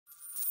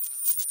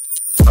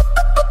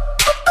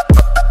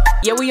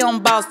Yeah, we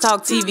on Boss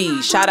Talk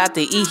TV. Shout out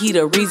to E. He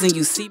the reason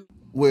you see me.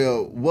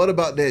 Well, what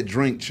about that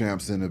Drink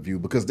Champs interview?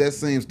 Because that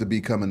seems to be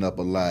coming up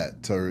a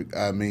lot, Turk.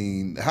 I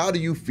mean, how do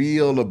you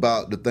feel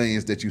about the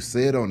things that you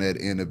said on that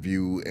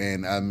interview?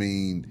 And I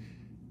mean,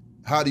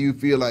 how do you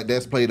feel like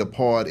that's played a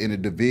part in the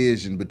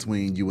division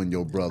between you and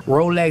your brother?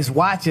 Rolex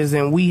watches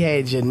and we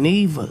had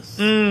Genevas.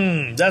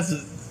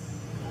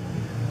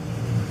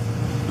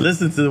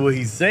 Listen to what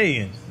he's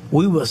saying.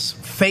 We was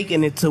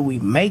faking it till we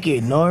make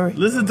it, Nori.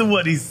 Listen to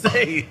what he's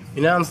saying.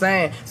 You know what I'm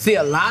saying? See,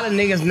 a lot of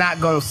niggas not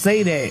gonna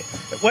say that.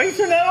 Why you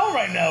turn that on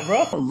right now,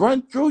 bro?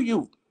 Run through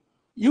you.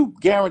 You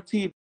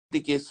guaranteed to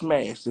get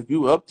smashed if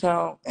you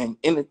uptown and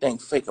anything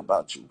fake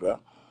about you,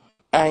 bro.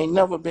 I ain't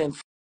never been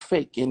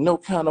fake in no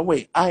kind of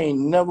way. I ain't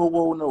never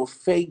wore no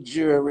fake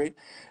jewelry.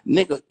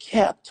 Nigga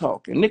cap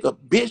talking. Nigga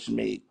bitch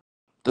made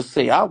to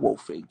say I wore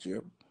fake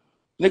jewelry.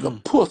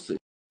 Nigga pussy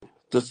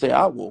to say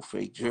I wore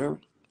fake jewelry.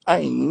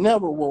 I ain't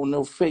never wore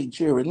no fake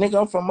jewelry.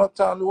 Nigga, I'm from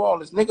uptown New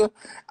Orleans. Nigga,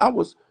 I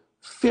was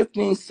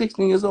 15,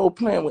 16 years old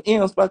playing with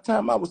M's. By the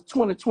time I was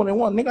 20,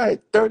 21, nigga, I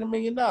had $30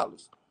 million.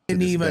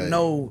 Didn't even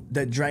know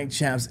the Drink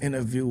Champs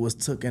interview was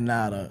taken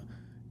out of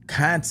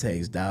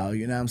context, dog.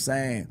 You know what I'm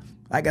saying?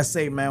 Like I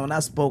say, man, when I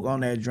spoke on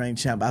that Drink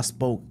Champ, I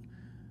spoke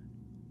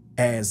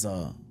as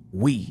a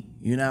we.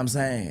 You know what I'm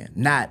saying?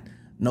 Not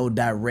no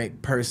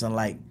direct person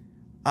like,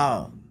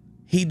 oh,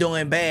 he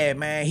doing bad,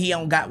 man. He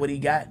don't got what he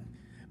got.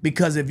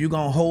 Because if you're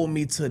going to hold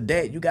me to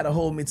that, you got to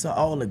hold me to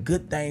all the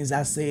good things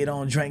I said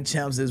on Drink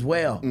Champs as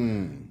well.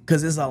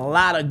 Because there's a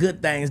lot of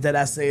good things that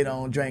I said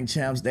on Drink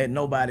Champs that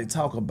nobody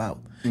talk about.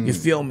 You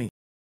feel me?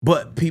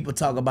 But people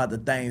talk about the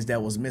things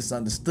that was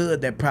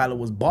misunderstood that probably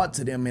was brought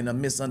to them in a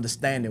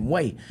misunderstanding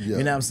way. You know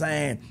what I'm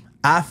saying?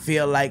 I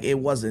feel like it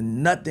wasn't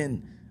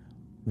nothing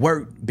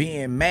worth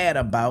being mad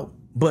about,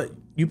 but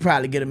you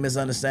probably get a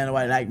misunderstanding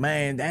like,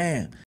 man,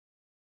 damn.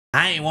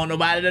 I ain't want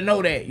nobody to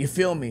know that. You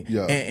feel me?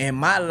 In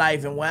my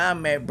life and where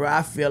I'm at, bro,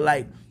 I feel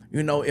like,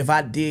 you know, if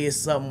I did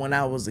something when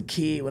I was a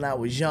kid, when I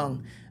was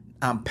young,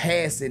 I'm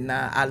past it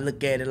now. I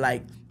look at it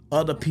like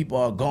other people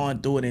are going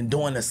through it and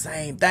doing the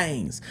same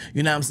things.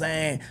 You know what I'm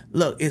saying?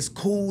 Look, it's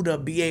cool to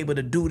be able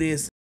to do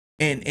this.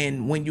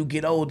 And when you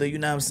get older, you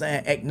know what I'm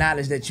saying,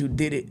 acknowledge that you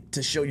did it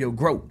to show your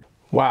growth.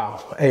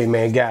 Wow. Hey,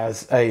 man,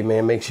 guys. Hey,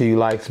 man, make sure you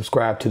like,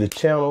 subscribe to the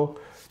channel.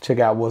 Check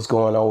out what's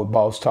going on with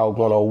Boss Talk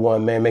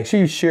 101, man. Make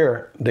sure you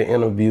share the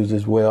interviews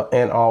as well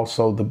and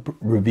also the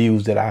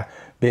reviews that I've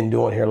been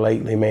doing here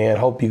lately, man.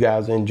 Hope you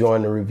guys are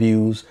enjoying the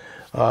reviews.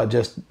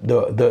 Just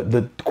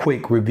the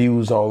quick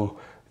reviews on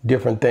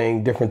different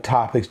things, different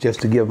topics,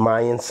 just to give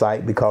my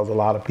insight, because a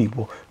lot of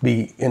people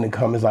be in the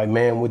comments like,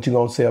 man, what you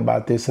gonna say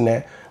about this and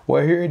that?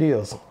 Well, here it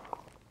is.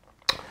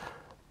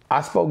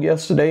 I spoke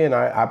yesterday and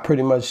I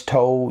pretty much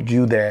told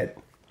you that,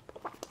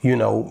 you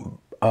know,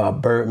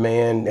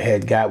 Birdman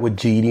had got with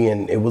GD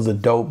and it was a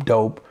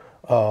dope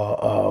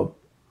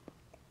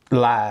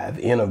live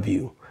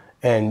interview.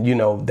 And, you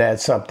know,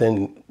 that's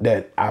something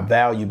that I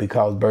value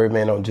because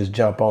Birdman don't just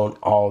jump on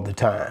all the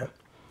time.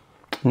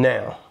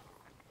 Now,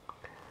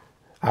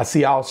 I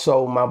see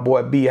also my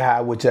boy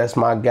Beehive, which that's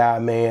my guy,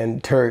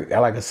 man, Turk.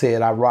 Like I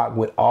said, I rock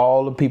with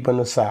all the people in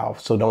the South,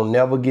 so don't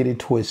never get it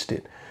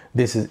twisted.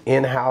 This is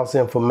in-house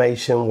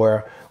information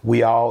where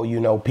we all, you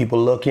know, people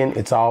looking,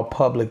 it's all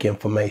public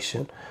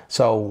information.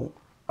 So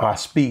I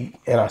speak,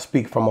 and I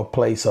speak from a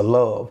place of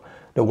love.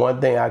 The one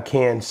thing I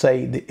can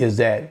say is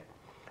that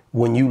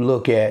when you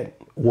look at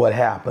what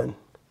happened,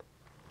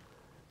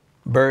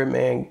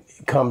 Birdman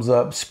comes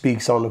up,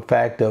 speaks on the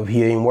fact of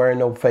he ain't wearing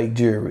no fake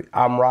jewelry.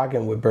 I'm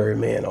rocking with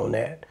Birdman on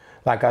that.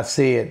 Like I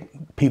said,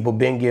 people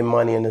been getting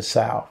money in the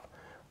South,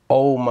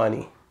 old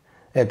money.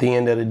 At the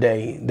end of the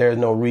day, there's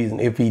no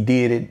reason. If he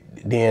did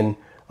it, then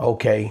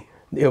okay,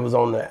 it was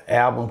on the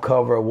album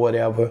cover or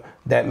whatever.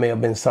 That may have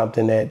been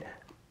something that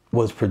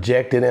was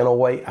projected in a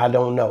way. I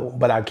don't know.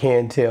 But I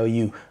can tell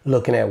you,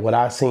 looking at what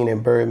I've seen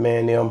in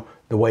Birdman, them,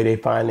 the way their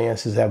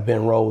finances have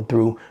been rolled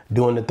through,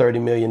 doing the $30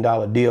 million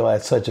deal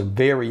at such a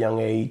very young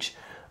age,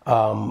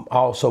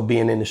 also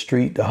being in the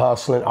street, the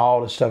hustling, all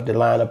the stuff that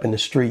line up in the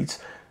streets,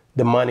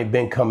 the money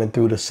been coming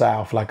through the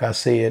South. Like I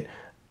said,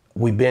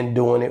 we've been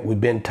doing it.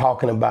 We've been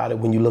talking about it.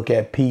 When you look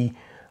at P,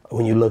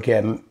 when you look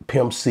at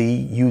Pimp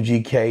C,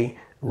 UGK,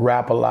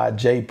 Rap-A-Lot,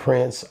 J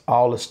Prince,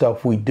 all the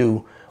stuff we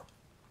do,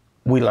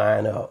 we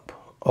line up.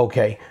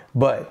 Okay,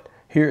 but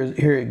here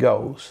it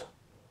goes.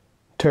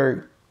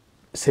 Turk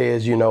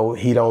says, you know,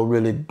 he don't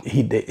really,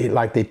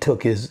 like they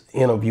took his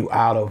interview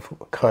out of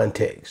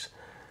context.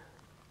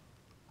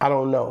 I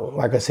don't know.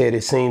 Like I said,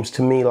 it seems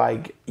to me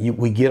like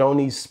we get on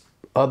these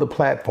other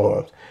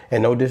platforms,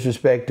 and no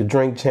disrespect to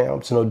Drink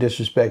Champs, no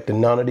disrespect to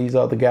none of these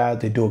other guys,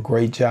 they do a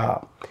great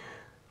job.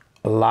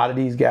 A lot of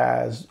these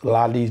guys, a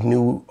lot of these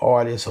new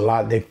artists,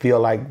 they feel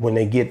like when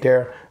they get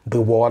there, the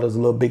water's a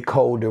little bit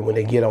colder when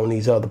they get on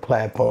these other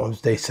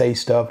platforms. They say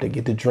stuff, they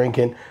get to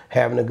drinking,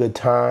 having a good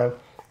time.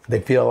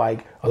 They feel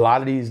like a lot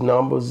of these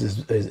numbers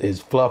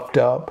is fluffed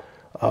up.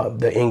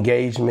 The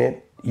engagement,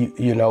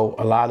 you know,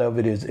 a lot of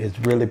it is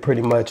really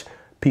pretty much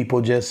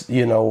people just,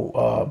 you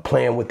know,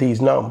 playing with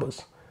these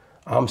numbers.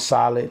 I'm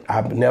solid.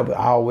 I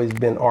always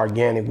been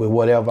organic with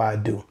whatever I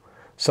do.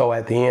 So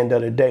at the end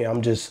of the day,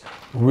 I'm just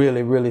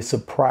really, really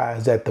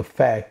surprised at the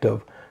fact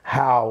of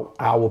how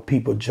our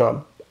people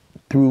jump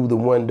through the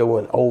window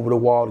and over the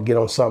wall to get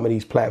on some of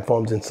these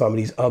platforms and some of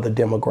these other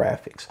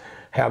demographics.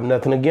 Have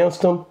nothing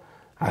against them.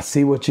 I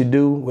see what you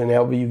do.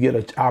 Whenever you get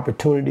an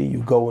opportunity, you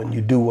go and you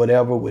do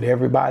whatever with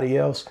everybody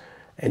else.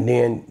 And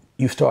then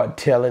you start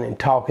telling and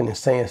talking and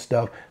saying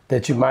stuff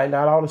that you might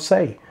not ought to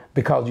say,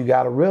 because you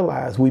got to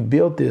realize we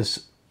built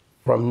this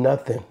from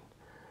nothing.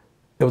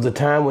 There was a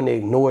time when they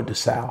ignored the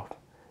South.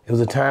 It was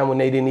a time when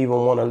they didn't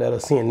even want to let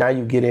us in. Now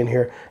you get in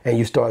here and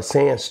you start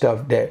saying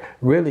stuff that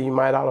really you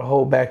might ought to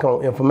hold back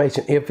on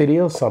information if it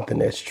is something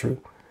that's true,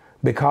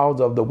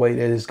 because of the way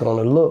that it's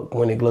going to look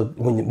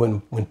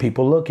when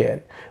people look at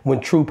it.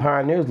 When true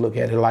pioneers look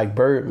at it, like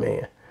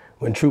Birdman.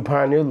 When true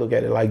pioneers look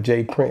at it, like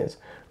Jay Prince.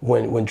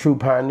 When true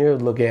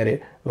pioneers look at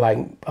it, like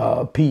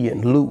P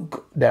and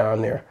Luke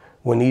down there.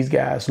 When these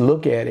guys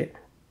look at it,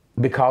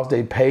 because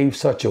they paved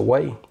such a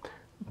way,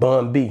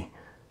 Bun B,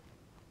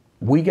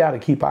 we got to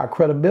keep our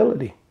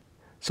credibility.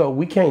 So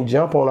we can't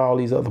jump on all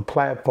these other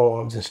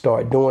platforms and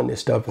start doing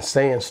this stuff and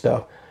saying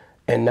stuff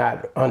and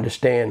not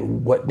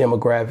understand what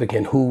demographic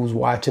and who's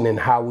watching and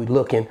how we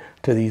looking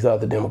to these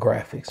other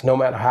demographics. No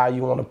matter how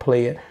you want to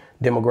play it,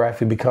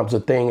 demographic becomes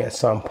a thing at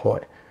some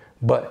point.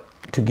 But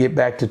to get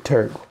back to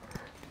Turk,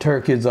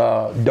 Turk is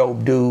a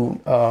dope dude.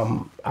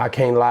 I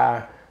can't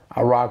lie.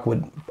 I rock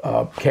with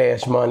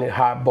Cash Money,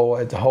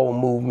 HotBoy. The whole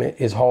movement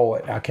is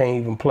hard. I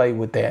can't even play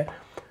with that.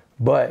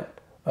 But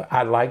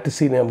I'd like to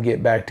see them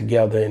get back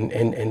together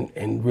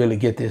and really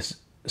get this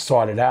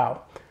sorted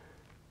out.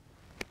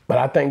 But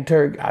I think,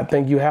 Turk,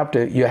 you have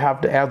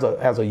to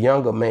as a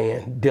younger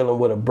man dealing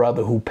with a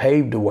brother who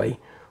paved the way,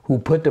 who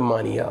put the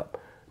money up.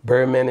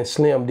 Birdman and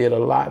Slim did a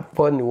lot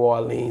for New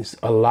Orleans,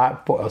 a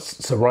lot for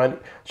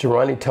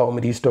Sharani told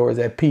me these stories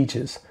at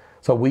Peaches.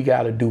 So we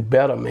got to do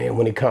better, man,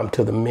 when it comes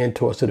to the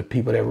mentors, to the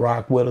people that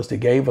rock with us, that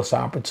gave us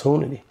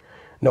opportunity,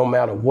 no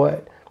matter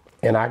what.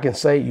 And I can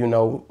say,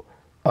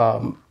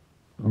 Birdman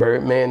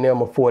and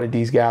them afforded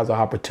these guys an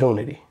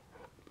opportunity.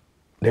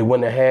 They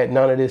wouldn't have had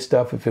none of this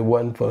stuff if it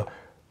wasn't for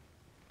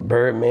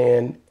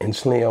Birdman and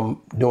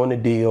Slim doing the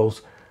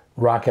deals,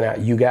 rocking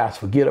out. You guys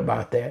forget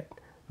about that,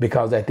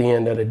 because at the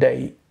end of the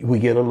day, we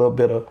get a little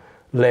bit of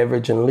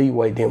leverage and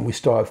leeway, then we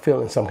start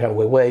feeling some kind of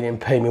way. Well, they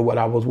didn't pay me what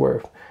I was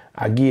worth.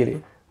 I get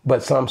it.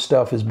 But some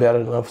stuff is better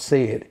enough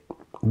said,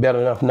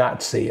 better enough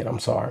not said, I'm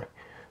sorry.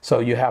 So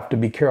you have to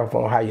be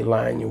careful on how you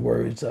line your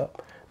words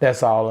up.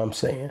 That's all I'm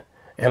saying.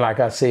 And like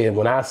I said,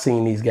 when I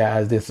seen these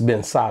guys, this has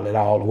been solid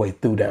all the way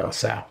through down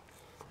south.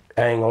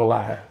 I ain't gonna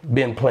lie,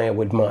 been playing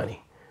with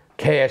money.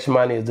 Cash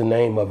Money is the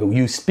name of it.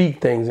 You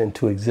speak things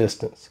into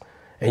existence.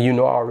 And you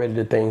know already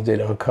the things they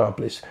done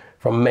accomplished,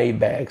 from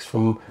Maybachs,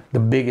 from the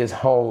biggest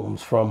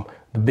homes, from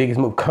the biggest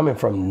move, coming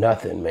from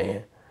nothing,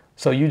 man.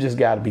 So you just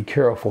got to be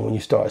careful when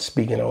you start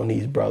speaking on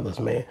these brothers,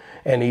 man.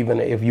 And even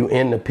if you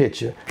in the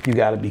picture, you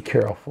got to be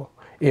careful.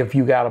 If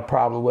you got a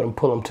problem with them,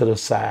 pull them to the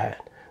side.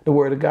 The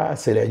word of God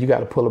said that. You got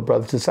to pull a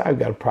brother to the side. You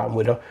got a problem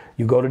with them.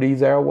 You go to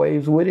these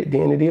airwaves with it,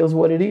 then it is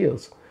what it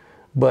is.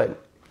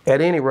 But at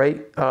any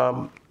rate,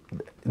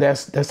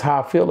 that's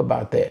how I feel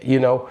about that.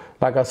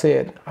 Like I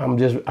said,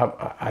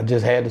 I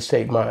just had to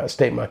state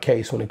my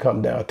case when it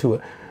comes down to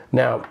it.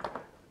 Now,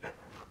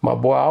 my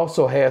boy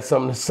also had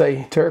something to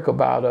say, Turk,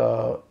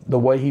 about the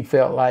way he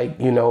felt like,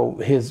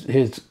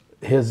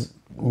 his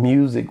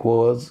music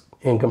was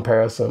in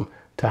comparison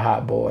to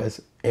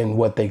HotBoy's and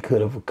what they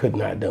could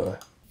not done.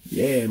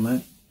 Yeah,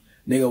 man.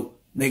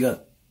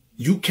 Nigga,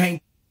 you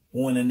can't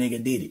when a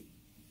nigga did it.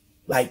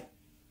 Like,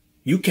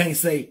 you can't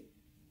say,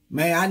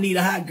 man, I need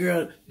a hot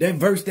girl. That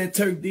verse that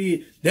Turk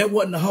did, that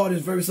wasn't the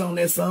hardest verse on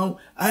that song.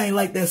 I ain't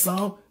like that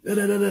song.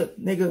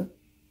 Nigga,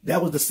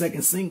 that was the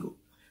second single.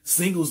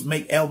 Singles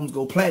make albums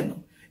go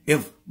platinum.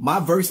 If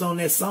my verse on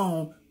that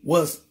song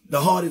was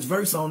the hardest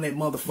verse on that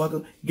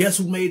motherfucker, guess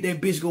who made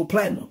that bitch go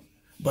platinum?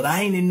 But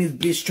I ain't in this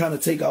bitch trying to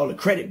take all the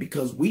credit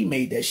because we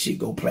made that shit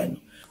go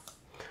platinum.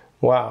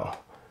 Wow.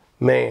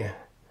 Man,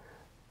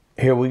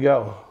 here we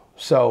go.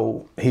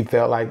 So he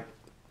felt like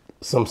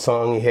some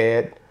song he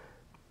had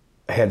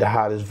the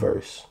hottest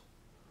verse,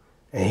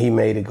 and he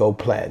made it go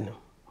platinum.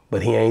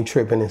 But he ain't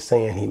tripping and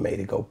saying he made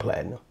it go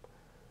platinum.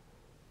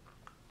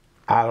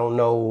 I don't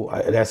know.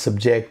 That's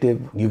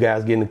subjective. You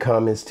guys get in the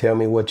comments. Tell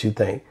me what you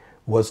think.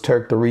 Was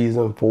Turk the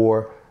reason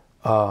for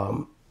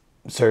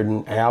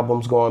certain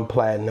albums going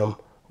platinum?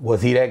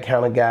 Was he that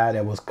kind of guy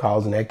that was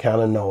causing that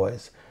kind of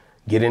noise?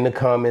 Get in the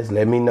comments.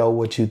 Let me know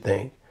what you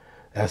think.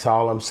 That's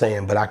all I'm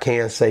saying. But I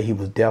can say he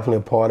was definitely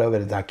a part of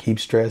it, as I keep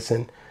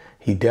stressing.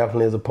 He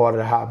definitely is a part of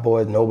the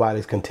HotBoys.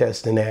 Nobody's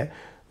contesting that.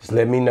 Just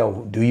let me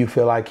know. Do you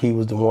feel like he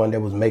was the one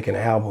that was making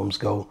albums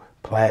go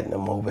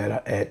platinum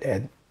over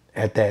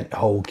at that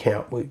whole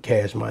camp with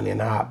Cash Money and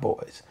the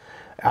HotBoys?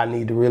 I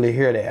need to really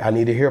hear that. I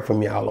need to hear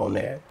from y'all on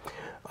that.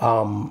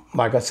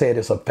 Like I said,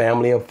 it's a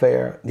family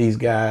affair. These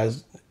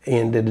guys,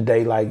 end of the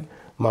day, like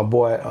My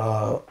boy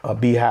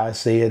Beehive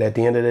said, at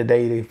the end of the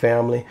day, they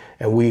family,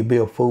 and we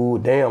build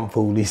food, damn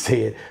fool, he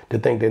said, to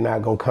think they're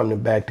not going to come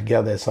back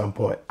together at some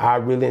point. I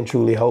really and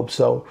truly hope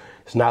so.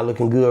 It's not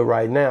looking good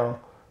right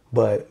now,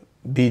 but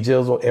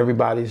B-Jizzle,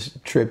 everybody's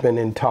tripping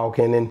and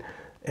talking,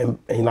 and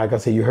like I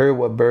said, you heard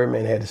what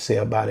Birdman had to say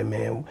about it,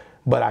 man.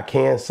 But I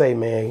can say,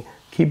 man,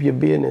 keep your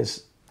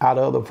business out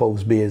of other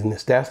folks'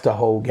 business. That's the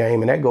whole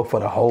game, and that go for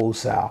the whole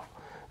South.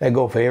 That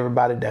go for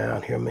everybody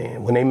down here,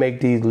 man. When they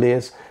make these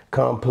lists,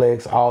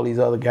 Complex, all these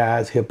other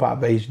guys, Hip Hop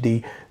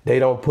HD, they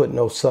don't put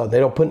no Southern, they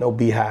don't put no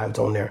Beehives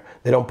on there.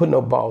 They don't put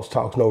no Boss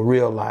Talks, no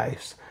Real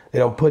Lives. They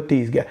don't put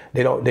these guys.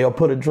 They'll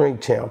put a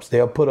Drink Champs.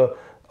 They'll put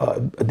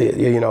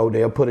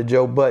they'll put a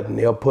Joe Budden.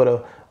 They'll put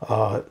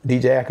a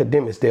DJ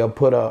Academics. They'll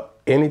put a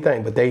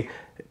anything, but they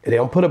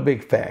don't put a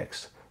Big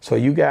Facts. So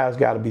you guys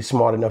got to be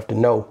smart enough to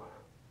know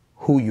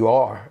who you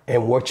are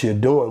and what you're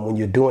doing when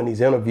you're doing these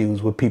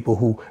interviews with people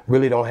who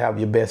really don't have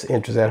your best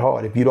interests at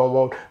heart. If you don't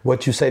want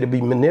what you say to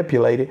be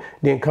manipulated,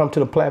 then come to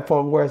the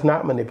platform where it's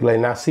not manipulated.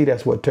 And I see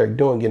that's what Turk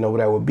doing, getting over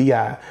there with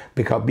Beehive,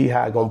 because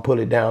Beehive gonna put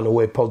it down the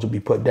way it's supposed to be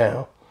put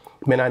down.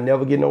 Man, I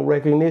never get no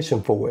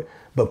recognition for it,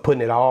 but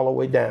putting it all the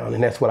way down.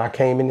 And that's what I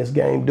came in this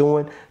game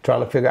doing,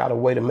 trying to figure out a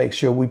way to make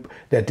sure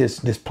that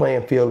this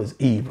playing field is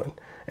even.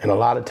 And a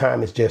lot of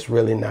time it's just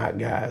really not,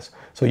 guys.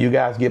 So you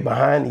guys get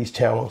behind these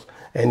channels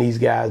and these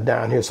guys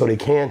down here so they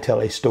can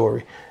tell a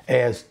story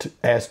as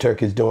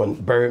Turk is doing,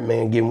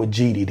 Birdman getting with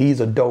GD.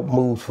 These are dope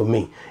moves for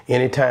me.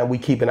 Anytime we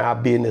keeping our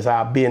business,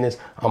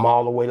 I'm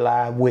all the way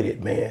live with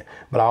it, man.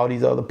 But all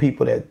these other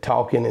people that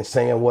talking and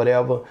saying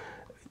whatever,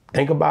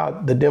 think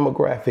about the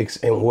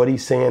demographics and what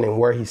he's saying and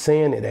where he's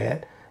saying it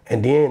at,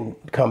 and then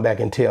come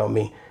back and tell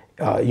me,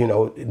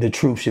 the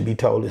truth should be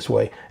told this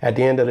way. At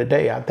the end of the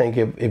day, I think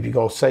if you're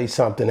going to say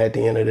something at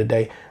the end of the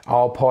day,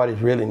 all parties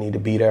really need to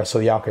be there so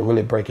y'all can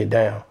really break it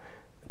down.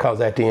 Because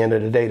at the end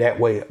of the day, that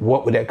way,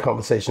 what would that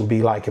conversation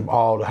be like if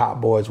all the hot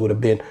boys would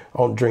have been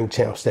on Drink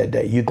Champs that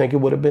day? You think it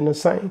would have been the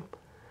same?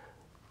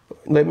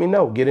 Let me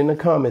know. Get in the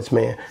comments,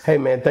 man. Hey,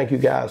 man, thank you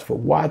guys for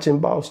watching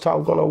Boss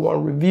Talk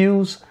 101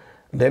 Reviews.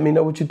 Let me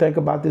know what you think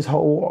about this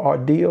whole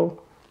ordeal.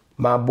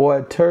 My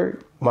boy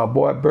Turk, my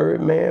boy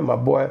Birdman, my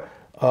boy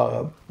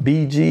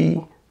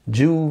BG,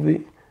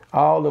 Juvie,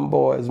 all them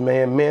boys,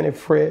 man. Man, it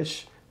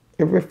fresh.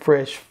 It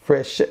refresh.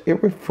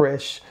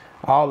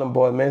 All them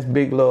boys, man. It's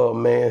big love,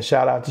 man.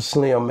 Shout out to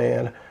Slim,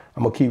 man.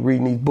 I'm going to keep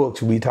reading these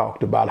books we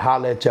talked about.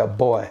 Holla at your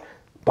boy.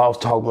 Boss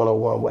Talk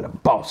 101, where the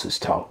bosses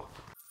talk.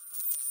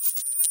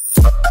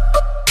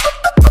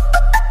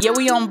 Yeah,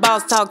 we on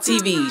Boss Talk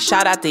TV.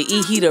 Shout out to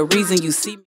E. He the reason you see me.